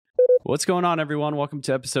What's going on, everyone? Welcome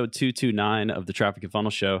to episode 229 of the Traffic and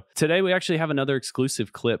Funnel Show. Today, we actually have another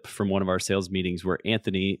exclusive clip from one of our sales meetings where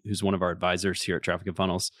Anthony, who's one of our advisors here at Traffic and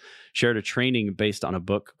Funnels, shared a training based on a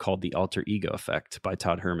book called The Alter Ego Effect by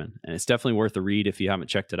Todd Herman. And it's definitely worth a read if you haven't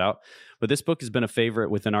checked it out. But this book has been a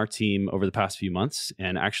favorite within our team over the past few months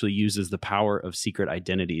and actually uses the power of secret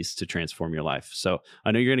identities to transform your life. So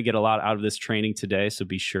I know you're going to get a lot out of this training today, so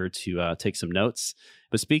be sure to take some notes.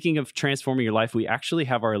 But speaking of transforming your life, we actually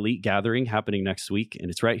have our elite gathering happening next week,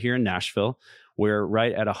 and it's right here in Nashville, where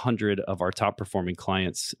right at 100 of our top performing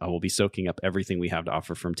clients will be soaking up everything we have to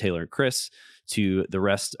offer, from Taylor and Chris to the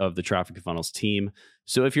rest of the Traffic and Funnels team.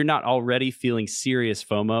 So if you're not already feeling serious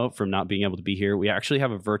FOMO from not being able to be here, we actually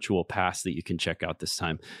have a virtual pass that you can check out this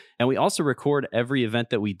time. And we also record every event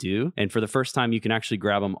that we do. And for the first time, you can actually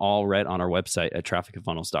grab them all right on our website at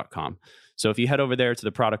trafficandfunnels.com. So if you head over there to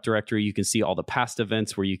the product directory, you can see all the past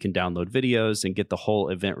events where you can download videos and get the whole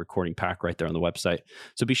event recording pack right there on the website.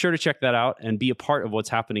 So be sure to check that out and be a part of what's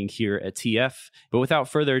happening here at TF. But without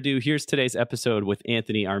further ado, here's today's episode with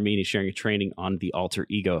Anthony Armini sharing a training on the alter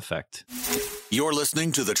ego effect. You're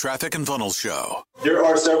listening to the Traffic and Funnels Show. There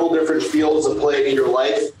are several different fields of play in your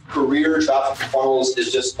life. Career, traffic and funnels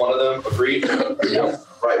is just one of them. Agreed? Yeah.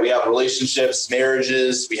 Right. We have relationships,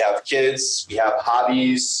 marriages, we have kids, we have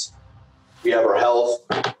hobbies, we have our health.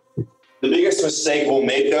 The biggest mistake we'll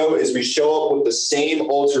make, though, is we show up with the same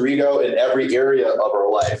alter ego in every area of our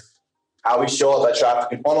life. How we show up at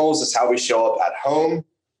Traffic and Funnels is how we show up at home,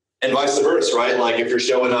 and vice versa, right? Like if you're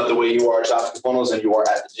showing up the way you are at Traffic and Funnels and you are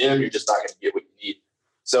at the gym, you're just not going to get what you need.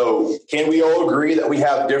 So can we all agree that we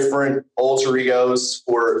have different alter egos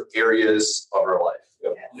for areas of our life?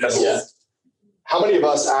 Yes. Yeah. How many of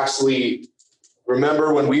us actually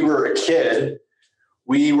remember when we were a kid,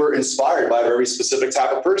 we were inspired by a very specific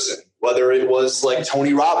type of person, whether it was like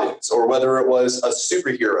Tony Robbins or whether it was a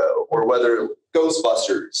superhero or whether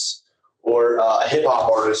Ghostbusters or a hip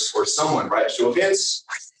hop artist or someone, right? Show of hands.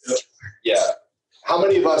 Yeah. How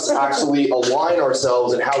many of us actually align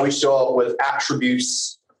ourselves and how we show up with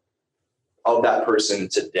attributes of that person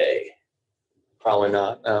today? Probably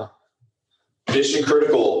not. No. Mission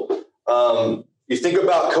critical. You think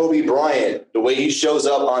about Kobe Bryant, the way he shows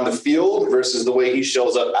up on the field versus the way he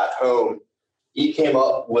shows up at home. He came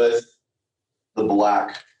up with the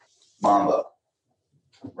Black Mamba,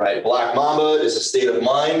 right? Black Mamba is a state of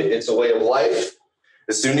mind. It's a way of life.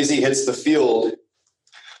 As soon as he hits the field,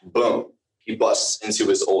 boom, he busts into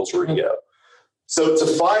his alter ego. So to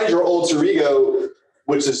find your alter ego,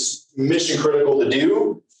 which is mission critical to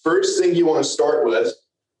do, first thing you want to start with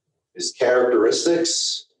is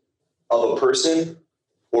characteristics of a person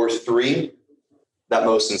or three that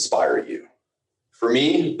most inspire you. For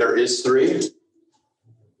me, there is three.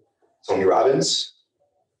 Tony Robbins,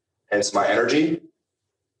 hence my energy.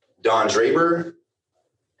 Don Draper,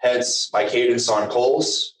 hence my cadence on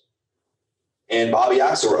calls. And Bobby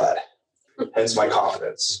Axelrod, hence my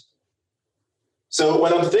confidence. So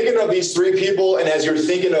when I'm thinking of these three people, and as you're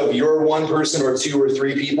thinking of your one person or two or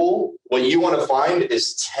three people, what you want to find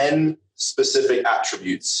is 10 specific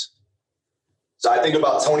attributes. So I think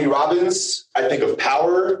about Tony Robbins, I think of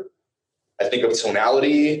power, I think of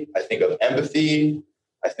tonality, I think of empathy,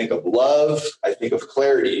 I think of love, I think of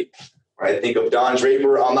clarity. Right? I think of Don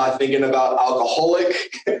Draper, I'm not thinking about alcoholic,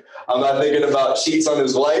 I'm not thinking about cheats on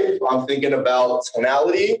his wife, I'm thinking about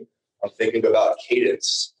tonality, I'm thinking about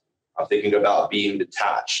cadence, I'm thinking about being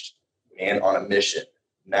detached, man on a mission,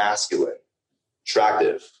 masculine,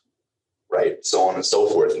 attractive, right? So on and so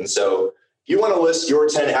forth. And so you want to list your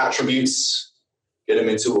 10 attributes, get them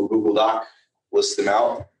into a Google Doc, list them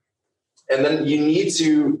out. And then you need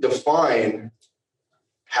to define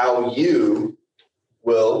how you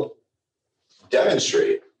will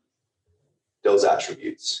demonstrate those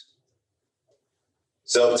attributes.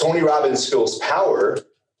 So if Tony Robbins feels power,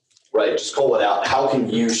 right, just call it out. How can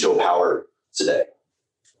you show power today?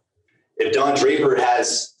 If Don Draper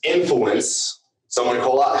has influence, someone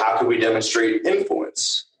call out, how can we demonstrate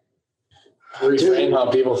influence? Reframe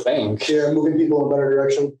how people think. Yeah, moving people in a better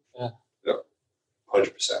direction. Yeah,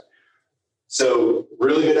 100%. So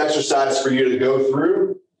really good exercise for you to go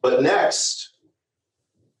through. But next,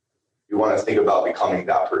 you want to think about becoming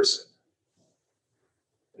that person.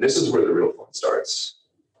 And this is where the real fun starts.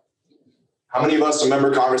 How many of us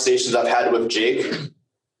remember conversations I've had with Jake? As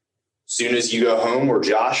soon as you go home, or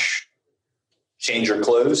Josh, change your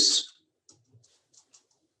clothes.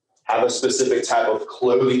 Have a specific type of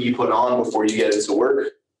clothing you put on before you get into work.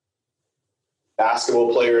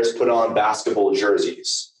 Basketball players put on basketball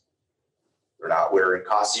jerseys. They're not wearing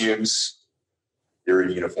costumes. They're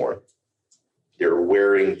in uniform. They're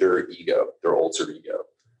wearing their ego, their alter ego.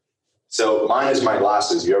 So mine is my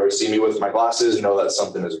glasses. You ever see me with my glasses, you know that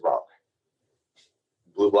something is wrong.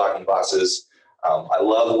 Blue blocking glasses. I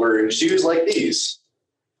love wearing shoes like these,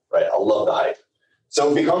 right? I love the hype.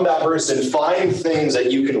 So become that person. Find things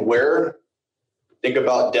that you can wear. Think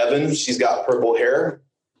about Devin. She's got purple hair.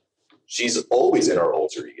 She's always in her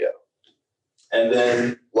alter ego. And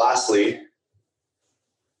then lastly,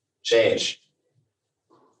 change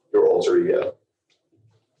your alter ego.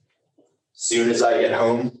 Soon as I get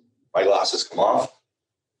home, my glasses come off.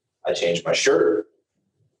 I change my shirt.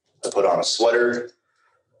 I put on a sweater,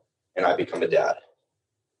 and I become a dad.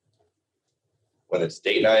 When it's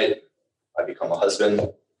date night, I become a husband.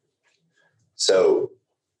 So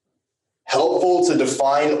helpful to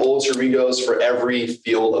define alter egos for every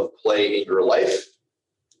field of play in your life.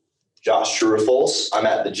 Josh, true or false? I'm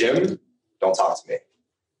at the gym. Don't talk to me.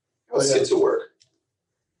 Let's get to work.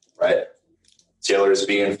 Right? Taylor's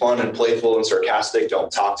being fun and playful and sarcastic.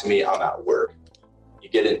 Don't talk to me. I'm at work. You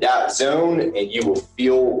get in that zone and you will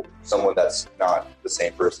feel someone that's not the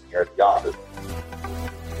same person here at the office.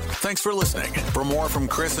 Thanks for listening. For more from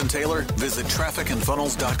Chris and Taylor, visit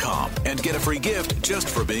trafficandfunnels.com and get a free gift just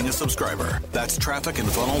for being a subscriber. That's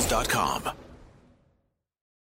trafficandfunnels.com.